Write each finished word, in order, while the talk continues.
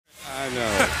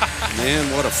know. Man,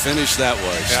 what a finish that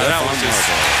was. Yeah, that was just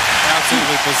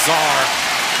absolutely bizarre.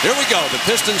 Here we go. The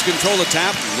Pistons control the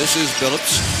tap. And this is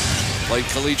Billups. Played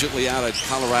collegiately out of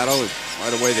Colorado.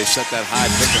 Right away, they set that high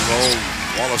pick and roll.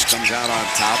 Wallace comes out on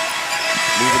top,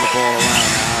 moving the ball around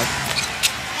now.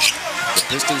 The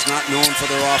Pistons not known for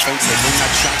their offense. They bring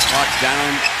that shot clock down.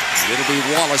 It'll be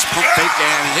Wallace, pump fake,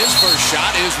 and his first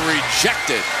shot is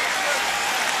rejected.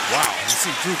 Wow, you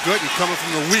see Drew Gooden coming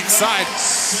from the weak side.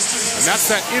 And that's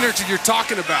that energy you're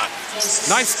talking about.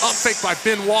 Nice up fake by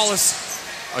Ben Wallace.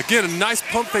 Again, a nice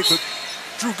pump fake, but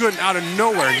Drew Gooden out of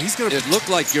nowhere. And he's going to... It looked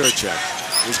like Guricek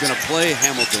was going to play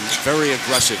Hamilton very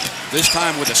aggressive. This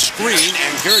time with a screen,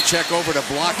 and Guricek over to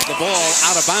block the ball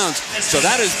out of bounds. So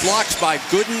that is blocked by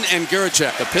Gooden and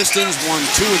Guricek. The Pistons won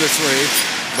 2 of the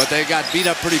 3, but they got beat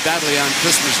up pretty badly on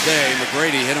Christmas Day.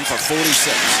 McGrady hit him for 46.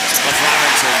 But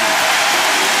Robinson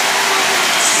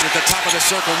at the top of the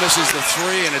circle misses the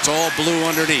 3, and it's all blue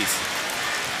underneath.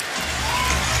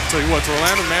 Tell you what, the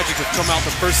Orlando Magic have come out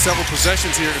the first several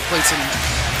possessions here and played some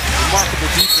remarkable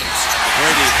defense.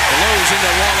 McGrady blows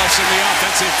into Wallace, and the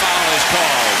offensive foul is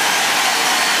called.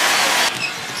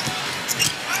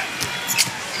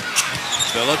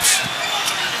 Billups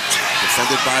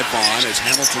defended by Vaughn as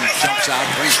Hamilton jumps out,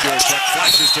 brings Guricek,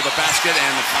 flashes to the basket,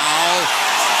 and the foul.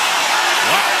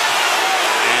 Wow.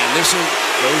 And this one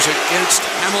goes against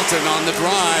Hamilton on the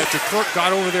drive. Clark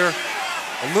got over there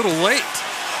a little late.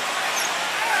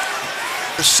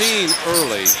 Seen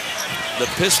early the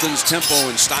Pistons' tempo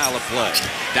and style of play.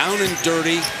 Down and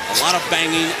dirty, a lot of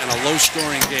banging, and a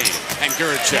low-scoring game. And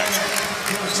Guricek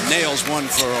nails one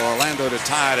for Orlando to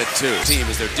tie it at 2. Team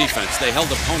is their defense. They held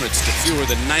opponents to fewer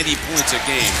than 90 points a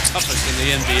game. Toughest in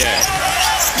the NBA.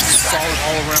 Solid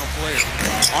all-around player.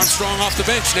 Armstrong off the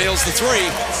bench nails the 3.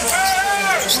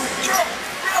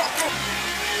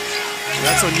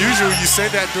 That's unusual. You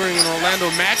say that during an Orlando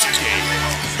Magic game.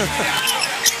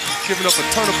 Giving up a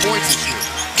ton of points this year.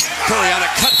 Curry on a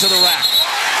cut to the rack.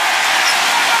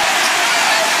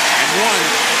 And one.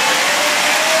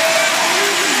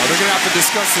 Oh, they're going to have to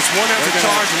discuss this. One has a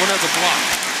charge and one has a block.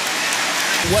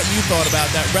 What you thought about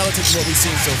that relative to what we've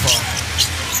seen so far?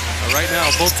 Right now,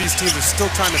 both these teams are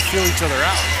still trying to feel each other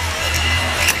out.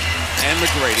 And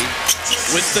McGrady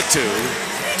with the 2.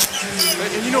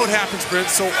 And you know what happens, Brent,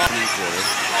 so often.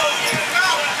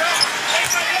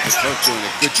 Coach doing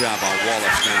a good job on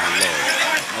Wallace down low.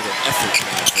 Another effort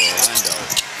now for Orlando.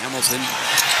 Hamilton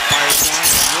fires one,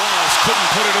 and Wallace couldn't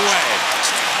put it away.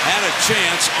 Had a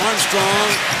chance. Armstrong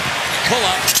pull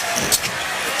up.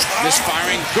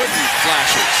 Misfiring. Gooden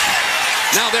flashes.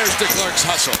 Now there's DeClerc's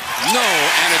hustle. No,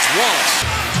 and it's Wallace.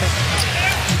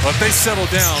 Well, if they settle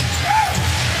down,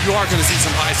 you are going to see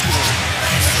some high scoring.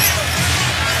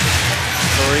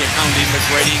 Curry hounding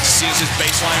McGrady, sees his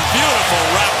baseline. Beautiful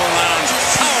wraparound.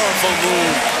 Powerful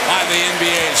move by the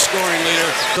NBA scoring leader.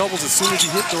 Doubles as soon as he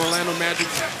hit the Orlando Magic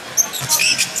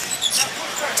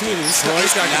team.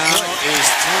 Detroit now is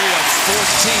 3 of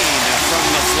 14 from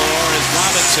the floor as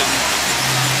Robinson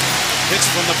hits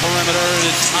from the perimeter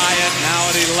to tie it now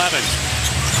at 11.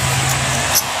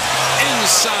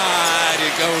 Inside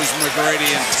it goes McGrady,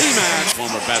 and T-Mac,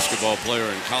 former basketball player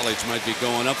in college, might be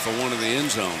going up for one in the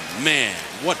end zone. Man,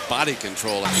 what body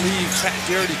control. Leave Pat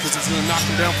Garrity because he's going to knock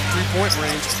him down from 3-point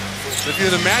range. But if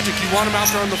you're the Magic, you want him out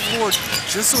there on the floor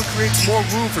just so it creates more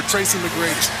room for Tracy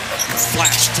McGrady.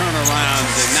 Flash turnaround,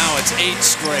 and now it's 8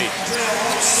 straight.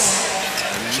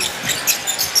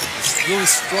 He's really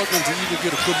struggling to even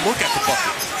get a good look at the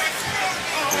bucket.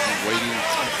 Waiting,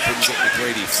 couldn't get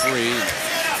McGrady free.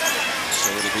 So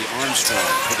it'll be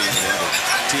Armstrong putting it into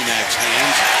T-Mac's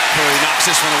hands. Curry knocks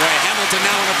this one away. Hamilton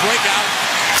now in a breakout.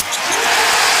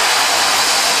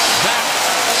 That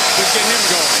could get him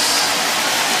going.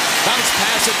 Bounce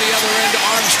pass at the other end to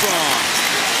Armstrong.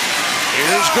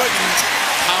 Here's Gooden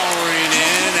powering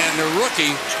in, and the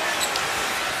rookie.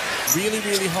 Really,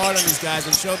 really hard on these guys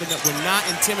and show them that we're not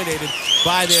intimidated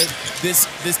by this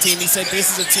team. He said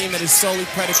this is a team that is solely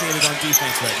predicated on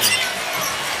defense right now.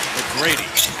 McGrady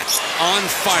on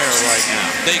fire right now.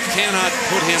 They cannot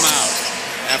put him out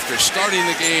after starting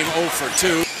the game 0 for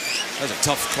 2. That's a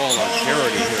tough call on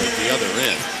Garrity here at the other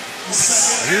end.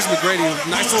 Here's McGrady,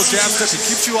 nice little jab step. He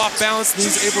keeps you off balance, and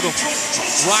he's able to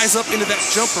rise up into that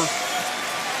jumper.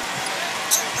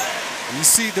 And you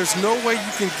see, there's no way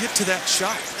you can get to that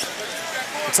shot.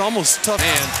 It's almost tough.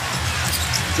 And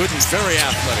Gooden, very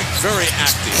athletic, very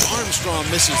active. Armstrong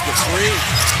misses the 3.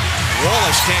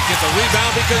 Wallace can't get the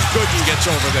rebound because Gooden gets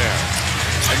over there.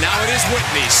 And now it is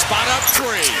Whitney, spot up 3.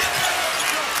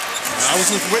 I was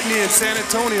with Whitney in San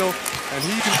Antonio, and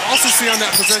he can also see on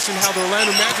that possession how the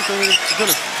Orlando Magic are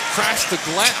going to crash the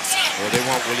glass. Well, they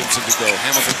want Williamson to go.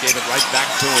 Hamilton gave it right back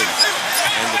to him,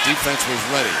 and the defense was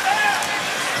ready.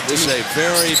 This is a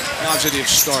very positive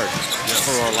start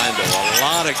for Orlando. A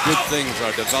lot of good things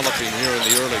are developing here in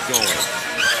the early going.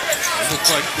 It looks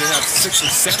like they have 6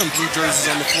 or 7 blue jerseys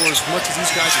on the floor as much as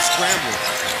these guys are scrambling.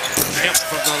 Kemp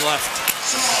from the left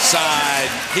side.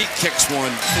 He kicks one.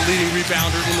 The leading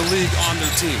rebounder in the league on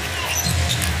their team.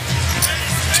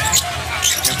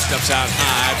 Kemp steps out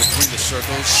high between the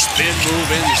circles. Spin move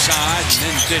inside and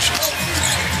then dishes.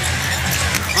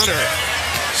 Hunter,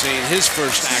 seeing his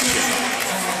first action,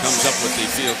 comes up with the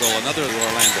field goal. Another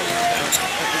Orlando rebound.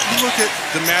 If you look at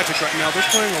the Magic right now, they're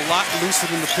playing a lot looser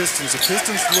than the Pistons. The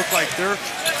Pistons look like they're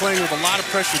playing with a lot of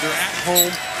pressure. They're at home.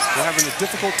 They're having a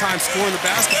difficult time scoring the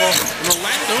basketball. In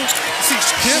Orlando, you see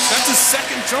Kemp, that's his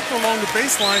second jumper along the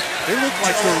baseline. They look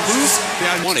like they're loose. They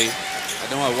have 20. I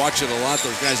know I watch it a lot.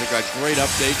 Those guys have got great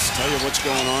updates, tell you what's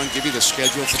going on, give you the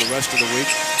schedule for the rest of the week.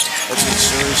 What's in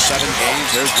series, 7 games.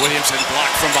 There's Williamson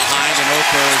blocked from behind, and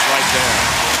Oker is right there.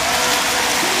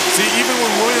 See, even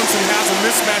when Williamson has a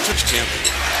mismatch, it's champion.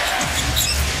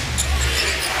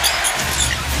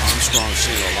 Armstrong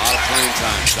seeing a lot of playing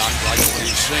time. Doc likes what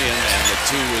he's seeing, and the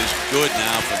 2 is good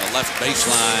now from the left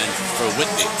baseline for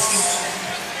Whitney.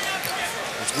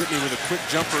 It's Whitney with a quick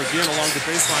jumper again along the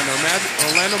baseline.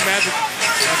 Orlando Magic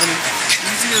having an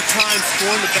easier time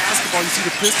scoring the basketball. You see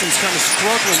the Pistons kind of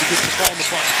struggling to get the ball in the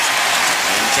bucket.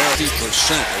 And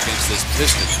 30% against this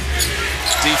Pistons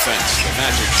defense, the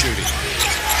Magic shooting.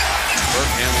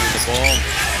 Burke handling the ball,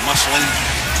 muscling,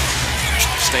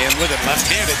 staying with it,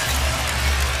 left-handed.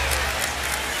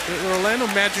 The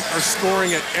Orlando Magic are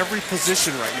scoring at every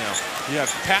position right now. You have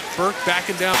Pat Burke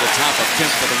backing down. The top of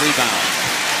Kemp for the rebound.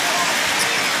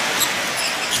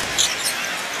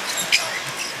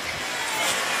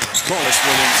 Corliss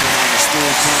Williamson on the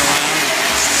smooth turnaround.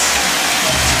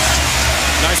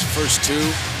 Nice first 2.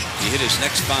 He hit his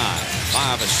next 5.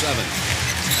 5 of 7.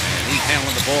 And he's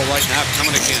handling the ball right now,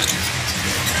 coming again.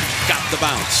 Got the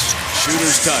bounce.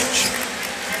 Shooter's touch.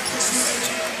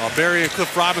 Barry and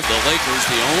Cliff Robinson. The Lakers,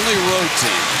 the only road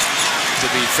team to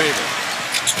be favored.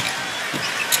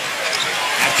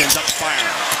 Atkins up firing.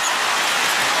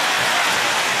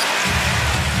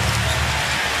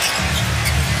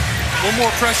 little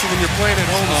more pressure when you're playing at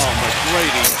home. Oh,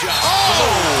 McGrady just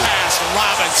past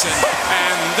Robinson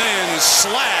and then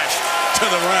slash to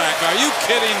the rack. Are you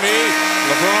kidding me?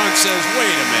 LeBron says,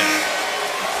 wait a minute.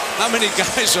 How many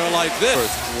guys are like this?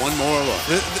 One more look.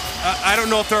 I don't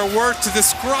know if there are words to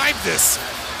describe this.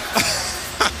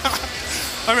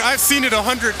 I mean, I've seen it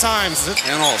 100 times.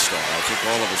 An all-star. I think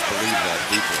all of us believe that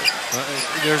deeply.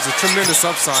 There's a tremendous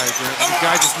upside. The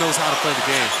guy just knows how to play the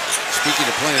game. Speaking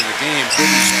of playing the game,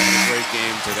 Gooden's having a great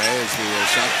game today as the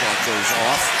shot clock goes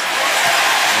off.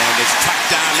 And it's tucked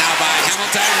down now by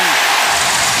Hamilton.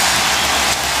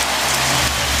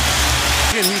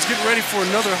 Again, he was getting ready for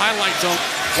another highlight dunk.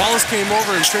 Wallace came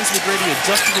over and Tracy McGrady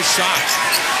adjusted his shot.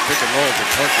 Pick and roll, the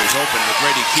Clark is open.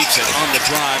 McGrady keeps it on the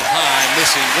drive high,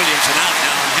 missing. Williamson out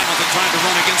now, and Hamilton trying to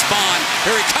run against Bond.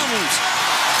 Here he comes.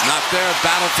 Not there,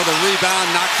 battle for the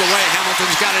rebound, knocked away.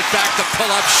 Hamilton's got it back, the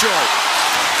pull-up short.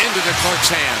 Into the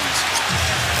Clark's hands.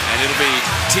 And it'll be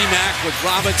T-Mac with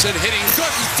Robinson hitting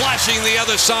good and flashing the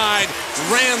other side.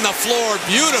 Ran the floor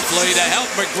beautifully to help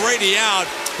McGrady out.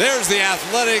 There's the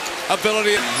athletic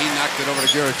ability. And he knocked it over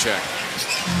to Guracek.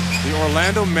 The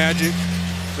Orlando Magic,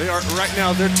 they are right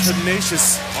now, they're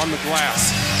tenacious on the glass.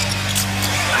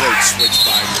 Great switch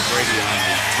by McGrady on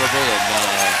the dribble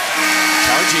and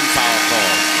charging foul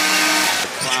call. The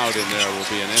crowd in there will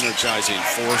be an energizing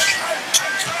force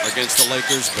against the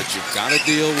Lakers, but you've got to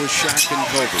deal with Shaq and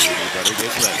Kobe. You better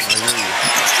get ready. I hear you.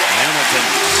 Hamilton.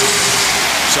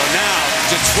 So now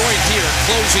Detroit here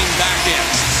closing back in,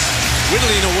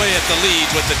 whittling away at the lead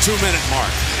with the 2-minute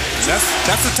mark.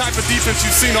 That's the type of defense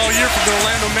you've seen all year from the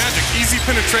Orlando Magic. Easy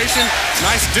penetration,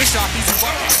 nice dish off, easy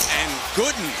bucket. And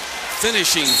Gooden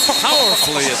finishing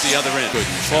powerfully at the other end.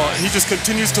 Well, he just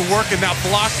continues to work in that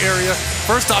block area.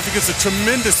 First off, he gets a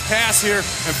tremendous pass here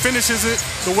and finishes it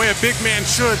the way a big man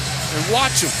should. And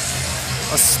watch him.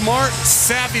 A smart,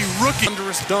 savvy rookie.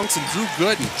 Thunderous dunks and Drew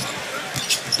Gooden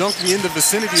dunking in the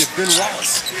vicinity of Ben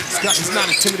Wallace. He's not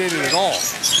intimidated at all.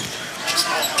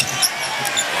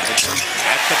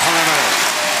 At the perimeter.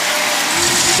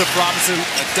 Cliff Robinson,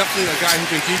 definitely a guy who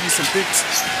can give you some big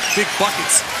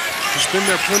buckets. He's been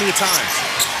there plenty of times.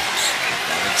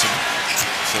 Robinson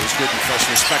shows good and fresh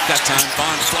respect that time.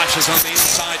 Bond flashes on the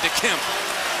inside to Kemp.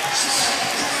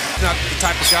 Not the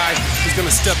type of guy who's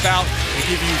going to step out and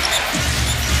give you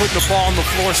putting the ball on the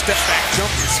floor, step back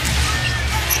jumpers.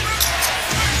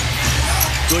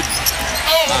 Good.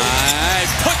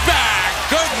 Put back.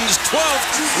 Gooden's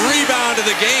 12th rebound of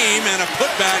the game and a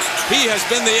putback. He has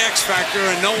been the X factor,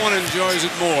 and no one enjoys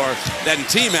it more than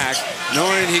T-Mac,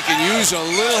 knowing he can use a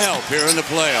little help here in the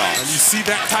playoffs. And you see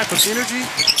that type of energy,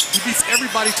 he beats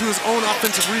everybody to his own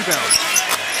offensive rebound.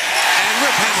 And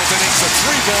Rip Hamilton makes a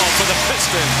 3-ball for the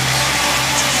Pistons.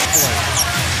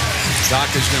 Doc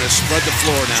is going to spread the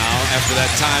floor now after that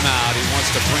timeout. He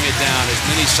wants to bring it down as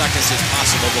many seconds as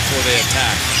possible before they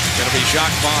attack. Going to be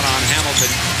Jacques Vaughn on Hamilton.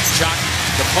 Jacques,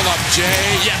 the pull-up J,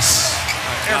 yes.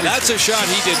 Now that's a shot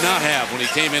he did not have when he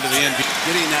came into the NBA.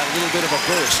 Getting that little bit of a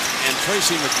burst. And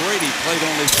Tracy McGrady played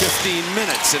only 15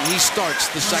 minutes, and he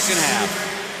starts the second half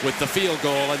with the field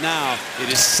goal. And now it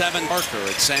is 7 Parker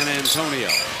at San Antonio.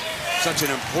 Such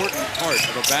an important part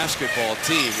of a basketball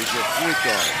team is your point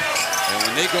guard. And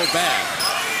when they go back,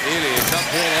 it is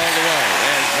uphill all the way.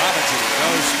 As Robinson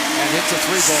goes and hits a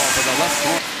 3-ball for the left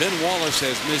corner. Ben Wallace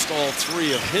has missed all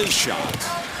 3 of his shots.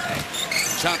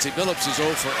 Chauncey Billups is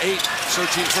 0 for 8,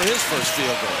 searching for his first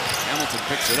field goal. Hamilton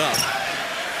picks it up,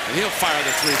 and he'll fire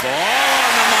the 3-ball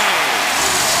on the money.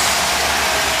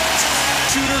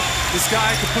 Shooter, this guy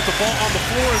can put the ball on the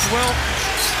floor as well.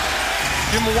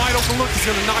 Give him a wide open look, he's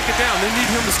going to knock it down. They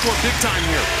need him to score big time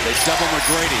here. They double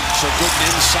McGrady, so Gooden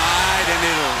inside, and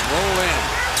it'll roll in.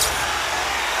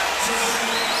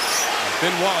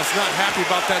 Ben Wallace not happy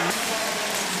about that.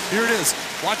 Here it is.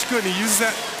 Watch Gooden, he uses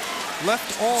that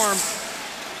left arm.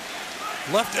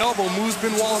 Left elbow moves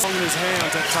Ben Wallace on his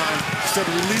hands that time instead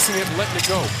of releasing it and letting it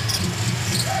go.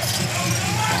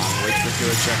 Waits for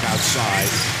good check outside.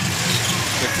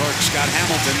 The Clark, Scott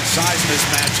Hamilton, size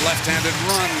mismatch, left-handed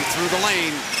run through the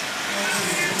lane.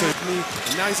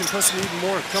 And now he's impressing me even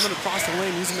more, coming across the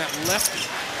lane using that lefty.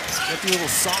 Get the little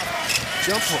soft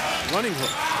jump hook, running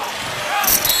hook.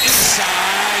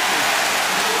 Inside.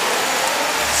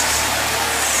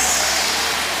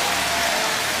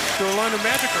 The Orlando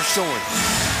Magic are showing.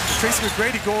 Tracy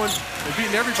McGrady going and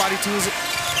beating everybody to his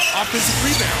offensive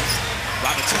rebound.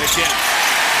 Robinson again.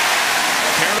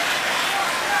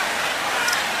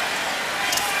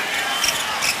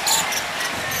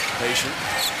 Patient.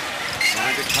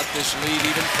 Trying to cut this lead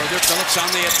even further. Phillips on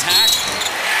the attack.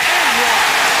 And one.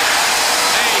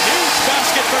 A huge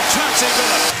basket for Chauncey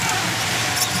Billups.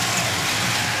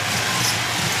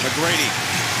 McGrady.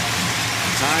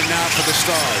 Time now for the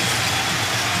Stars.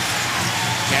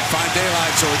 Can't find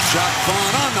daylight, so it's Jacques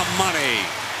Vaughn on the money.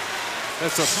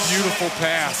 That's a beautiful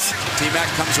pass. T-Mac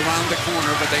comes around the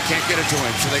corner, but they can't get it to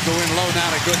him, so they go in low now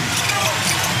to Gooden.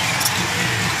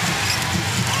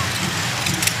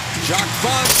 Jacques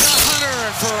Vaughn to Hunter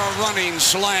for a running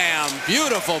slam.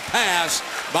 Beautiful pass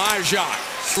by Jacques.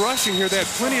 Rushing here, they had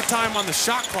plenty of time on the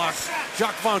shot clock.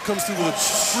 Jacques Vaughn comes through with a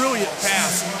brilliant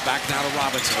pass. Back now to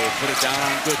Robinson, who will put it down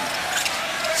on Gooden.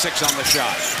 6 on the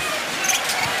shot.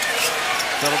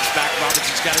 Phillips back,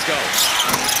 Robinson's got to go.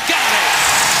 Got it!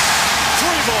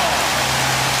 3-ball.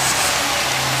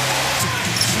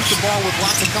 Shoot the ball with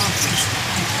lots of confidence.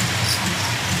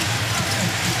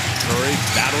 Curry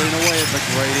battering away at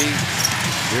McGrady.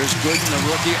 Here's Gooden, the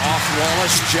rookie, off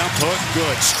Wallace, jump hook,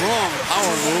 good. Strong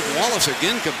power move. Wallace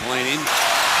again complaining.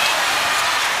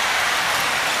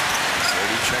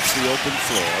 McGrady checks the open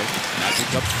floor. Magic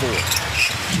up 4.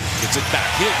 Gets it back.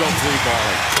 He'll go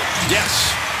 3-balling.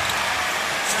 Yes.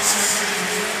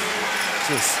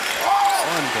 Just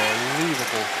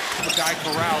unbelievable. The guy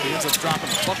corralled, he ends up dropping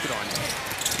the bucket on you.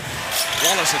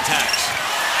 Wallace attacks.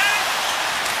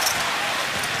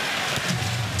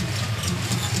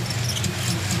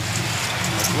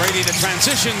 McGrady, the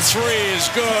transition 3 is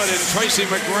good, and Tracy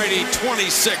McGrady,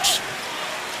 26.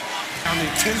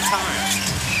 Counting 10 times.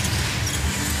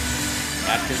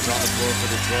 Atkins on the floor for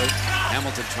Detroit.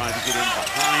 Hamilton trying to get in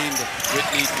behind.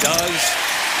 Whitney does.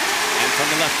 And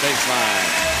from the left baseline.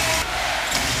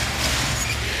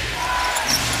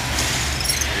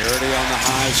 Garrity on the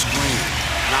high screen.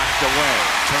 Knocked away.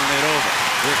 Turn it over.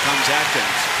 Here comes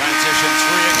Atkins. Transition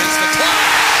 3 against the clock.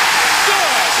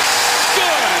 Good!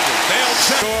 Good! They'll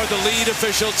check. The lead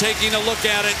official taking a look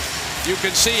at it. You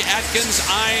can see Atkins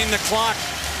eyeing the clock.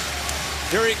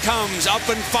 Here he comes, up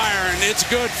and firing. It's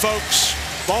good, folks.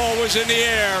 Ball was in the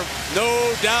air. No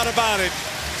doubt about it.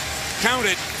 Count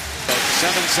it.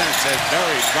 7 cents as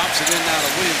Berry drops it in now to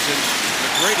Williamson.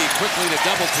 McGrady quickly to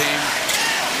double team.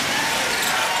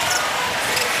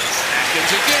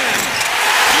 Atkins again.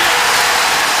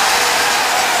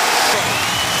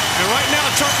 And right now,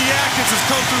 Chucky Atkins has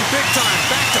come through big time.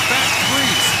 Back-to-back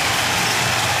threes.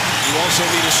 You also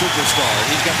need a superstar.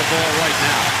 He's got the ball right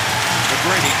now.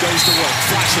 McGrady goes to work.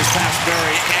 Flashes past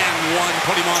Berry and one.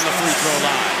 Put him on the free throw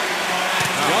line.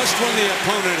 Just when the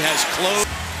opponent has closed.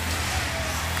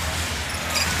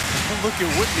 look at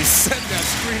Whitney setting that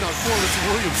screen on Corliss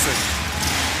Williamson.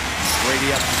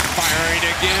 Brady up, firing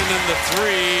again, and the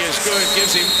three is good.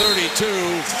 Gives him 32. For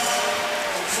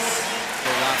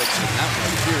Robinson, that one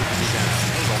appeared to be down.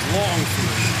 That was a long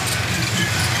three.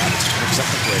 Robinson picks up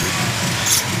McGrady.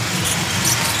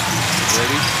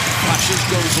 McGrady flashes,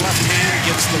 goes left hand,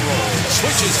 gets the roll.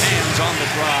 Switches hands on the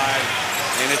drive,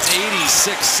 and it's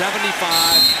 86-75.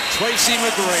 Tracy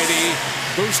McGrady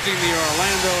boosting the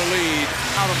Orlando lead.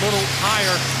 Out a little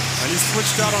higher, and he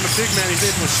switched out on a big man. He's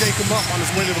able to shake him up on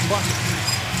his way to the bucket.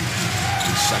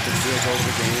 His second field goal of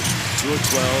the game, 2 of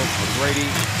 12. McGrady,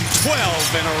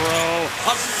 12 in a row.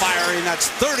 Up firing,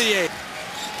 that's 38.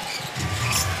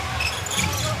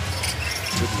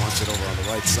 Gooden wants it over on the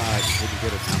right side. Couldn't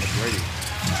get it. Now McGrady.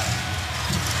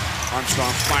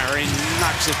 Armstrong firing,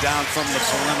 knocks it down from the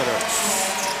perimeter.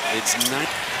 It's 9.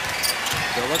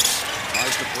 Phillips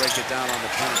tries to break it down on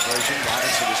the penetration.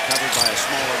 Robinson is covered by a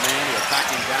smaller man. He'll back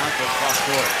him down to cross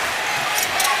court.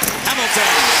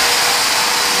 Hamilton.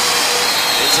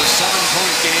 It's a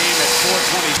 7-point game at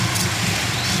 4:20.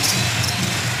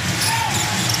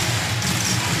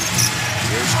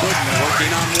 Here's Gooden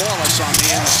working on Wallace on the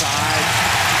inside.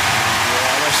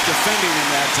 Wallace defending him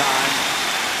that time.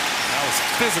 That was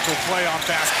physical play on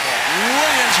basketball.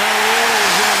 Williamson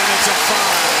rolls in, and it's a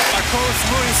 5. Corliss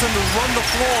Williamson to run the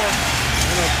floor.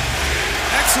 And an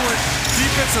excellent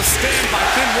defensive stand by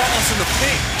Ben Wallace in the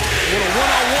paint. In a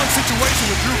one-on-one situation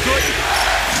with Drew Gooden.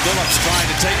 Phillips trying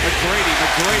to take McGrady.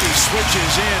 McGrady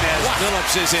switches in as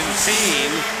Phillips is in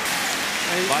pain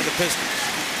by the Pistons.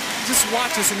 Just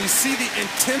watch this and you see the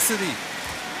intensity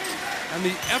and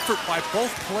the effort by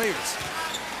both players.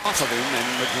 Off of him, and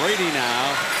McGrady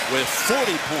now with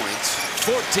 40 points,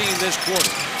 14 this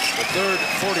quarter. The third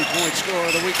 40-point score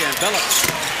of the weekend. Phillips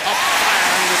up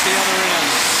firing at the other end.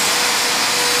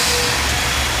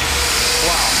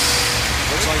 Wow.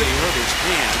 Looks like he hurt his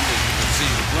hand. You can see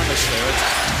the grimace there.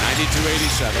 It's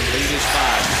 92-87. Lead is 5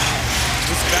 now.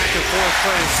 This back and forth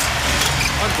plays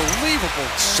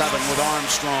unbelievable. 7 with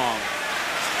Armstrong.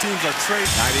 Teams are trading.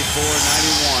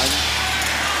 94-91.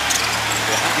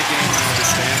 The hockey game, I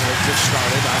understand, has just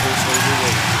started. Obviously, we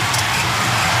will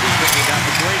be picking up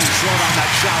McGrady short on that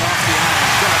shot off the iron.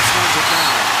 Phillips runs it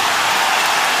down.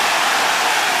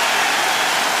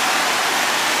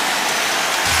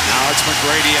 Now it's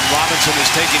McGrady, and Robinson is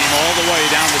taking him all the way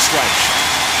down the stretch.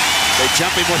 They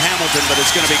jump him with Hamilton, but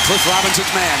it's going to be Cliff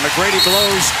Robinson's man. McGrady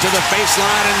blows to the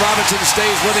baseline, and Robinson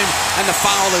stays with him, and the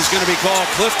foul is going to be called.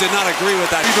 Cliff did not agree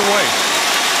with that either way.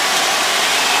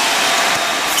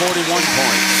 41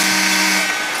 points.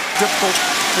 Difficult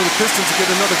for the Pistons to get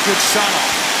another good shot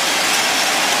off.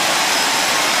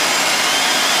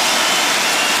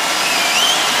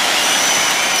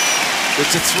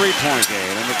 It's a 3-point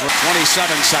game in the 27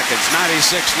 seconds,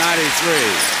 96-93.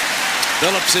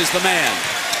 Phillips is the man.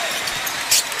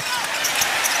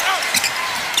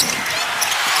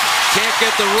 Can't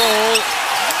get the roll,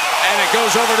 and it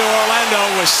goes over to Orlando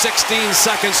with 16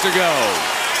 seconds to go.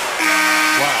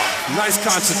 Wow. Nice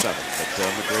concept. But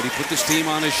McGrady put this team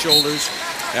on his shoulders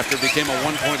after it became a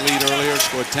 1-point lead earlier.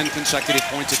 Scored 10 consecutive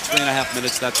points at 3.5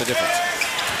 minutes. That's the difference.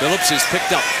 Phillips is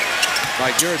picked up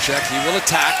by Juracek. He will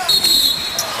attack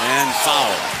and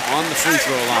foul on the free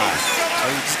throw line. I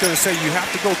was just going to say, you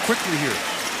have to go quickly here.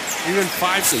 Even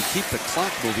 5. They keep the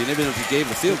clock moving, even if you gave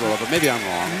the field goal, but maybe I'm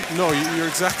wrong. No, you're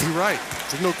exactly right.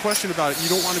 There's no question about it. You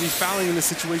don't want to be fouling in this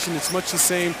situation. It's much the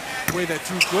same way that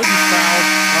Drew Gooden fouled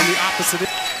on the opposite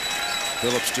end.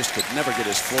 Phillips just could never get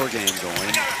his floor game going.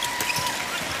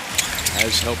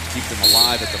 Has helped keep them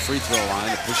alive at the free throw line.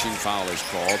 The pushing foul is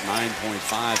called. 9.5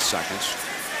 seconds.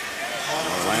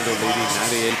 Orlando leading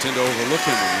 98. Tend to overlook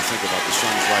him when you think about the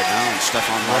Suns right now, and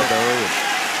Stephon Marbury and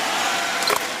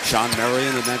Sean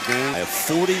Marion in that game. I have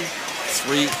 43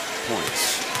 points.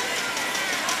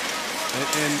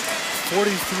 And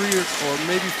 43 or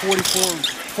maybe 44,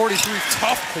 43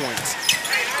 tough points.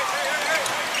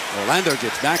 Orlando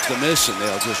gets back the miss, and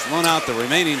they'll just run out the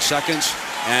remaining seconds.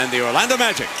 And the Orlando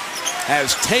Magic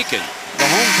has taken the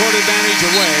home court advantage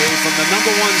away from the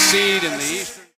 #1 seed in the East.